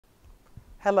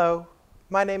Hello,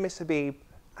 my name is Habib,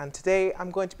 and today I'm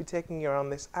going to be taking you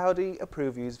around this Audi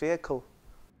approved used vehicle.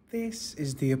 This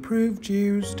is the approved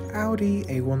used Audi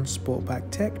A1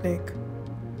 Sportback Technik.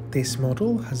 This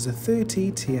model has a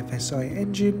 30 TFSI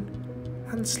engine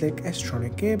and slick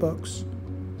S-tronic gearbox,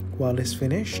 while it's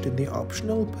finished in the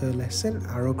optional pearlescent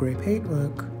arrow grey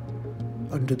paintwork.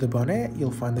 Under the bonnet you'll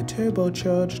find the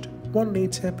turbocharged 1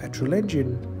 litre petrol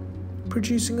engine,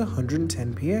 producing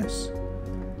 110 PS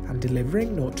and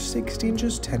delivering 0 to 60 in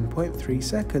just 10.3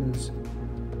 seconds,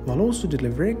 while also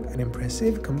delivering an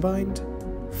impressive combined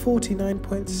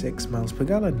 49.6 miles per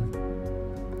gallon.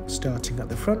 Starting at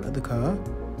the front of the car,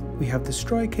 we have the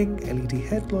striking LED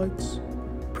headlights,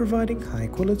 providing high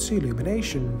quality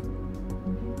illumination.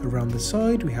 Around the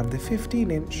side we have the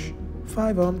 15-inch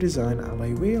 5-arm design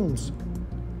alloy wheels,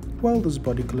 while there's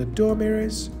body coloured door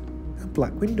mirrors and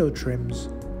black window trims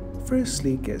for a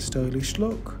sleek yet stylish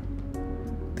look.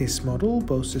 This model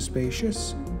boasts a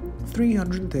spacious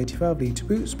 335 litre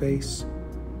boot space,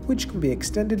 which can be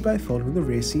extended by folding the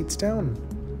rear seats down,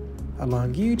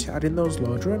 allowing you to add in those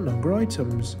larger and longer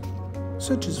items,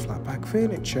 such as flatback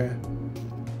furniture.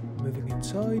 Moving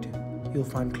inside, you'll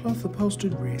find cloth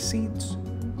upholstered rear seats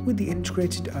with the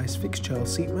integrated ISOFIX child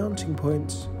seat mounting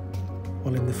points,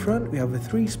 while in the front we have a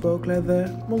 3-spoke leather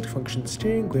multifunction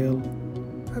steering wheel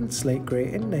and slate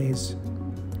grey inlays,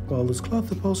 while there's cloth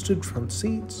upholstered front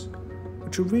seats,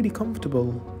 which are really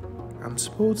comfortable and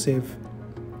supportive,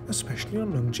 especially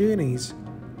on long journeys,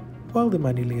 while they're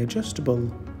manually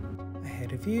adjustable.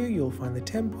 Ahead of you you'll find the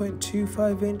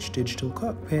 10.25-inch digital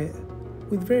cockpit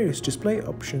with various display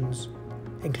options,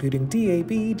 including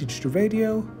DAB digital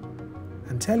radio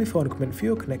and telephone equipment for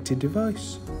your connected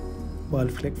device, while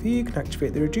if you click view you can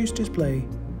activate the reduced display,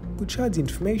 which hides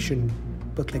information,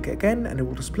 but click it again and it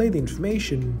will display the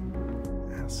information.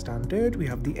 As standard, we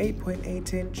have the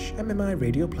 8.8-inch MMI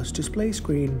Radio Plus display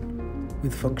screen,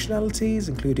 with functionalities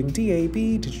including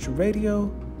DAB digital radio,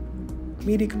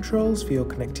 media controls for your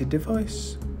connected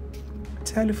device,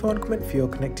 telephone equipment for your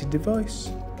connected device,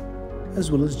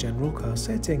 as well as general car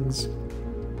settings.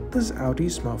 There's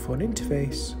Audi's smartphone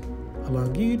interface,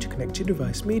 allowing you to connect your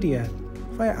device media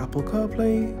via Apple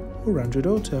Carplay or Android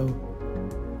Auto.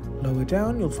 Lower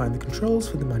down you'll find the controls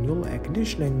for the manual air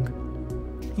conditioning.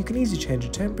 You can easily change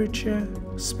your temperature,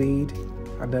 speed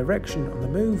and direction on the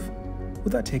move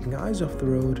without taking your eyes off the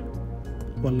road,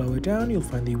 while lower down you'll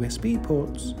find the USB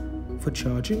ports for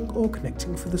charging or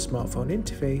connecting for the smartphone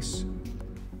interface.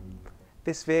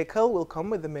 This vehicle will come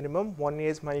with a minimum 1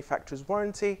 year's manufacturer's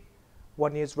warranty,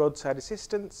 1 year's roadside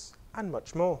assistance and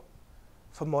much more.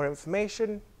 For more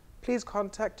information, please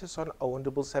contact us on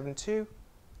 01772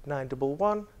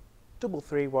 911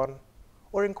 331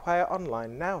 or inquire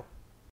online now.